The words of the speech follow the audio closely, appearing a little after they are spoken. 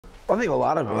I think a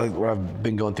lot of like what I've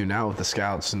been going through now with the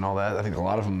scouts and all that, I think a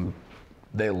lot of them,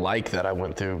 they like that I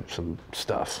went through some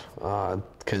stuff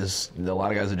because a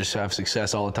lot of guys that just have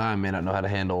success all the time may not know how to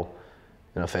handle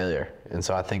failure. And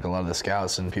so I think a lot of the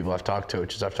scouts and people I've talked to,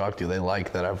 coaches I've talked to, they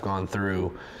like that I've gone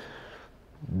through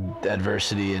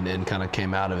adversity and kind of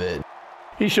came out of it.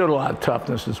 He showed a lot of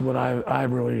toughness is what I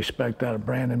really respect out of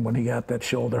Brandon when he got that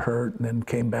shoulder hurt and then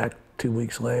came back 2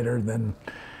 weeks later, then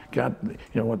got,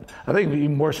 what I think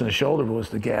even worse than the shoulder was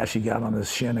the gash he got on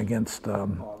his shin against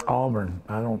Auburn.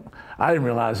 I didn't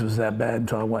realize it was that bad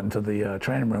until I went into the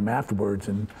training room afterwards,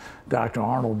 and Dr.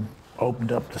 Arnold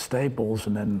opened up the staples,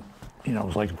 and then it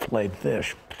was like a filleted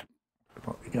fish.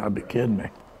 You gotta be kidding me.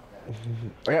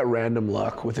 I got random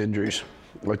luck with injuries,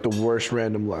 like the worst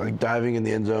random luck. Like diving in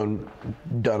the end zone,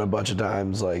 done a bunch of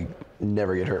times, like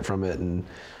never get hurt from it, and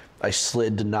I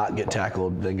slid to not get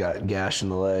tackled, then got gashed in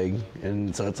the leg,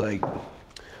 and so it's like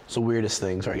it's the weirdest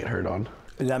things where I get hurt on.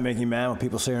 Does that make you mad when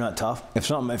people say you're not tough? If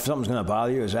something's gonna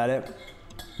bother you, is that it?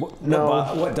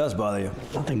 What does bother you?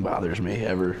 Nothing bothers me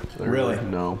ever. Really?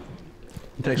 No.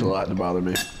 It takes a lot to bother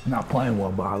me. Not playing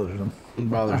well bothers them. It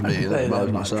bothers me. It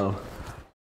bothers myself.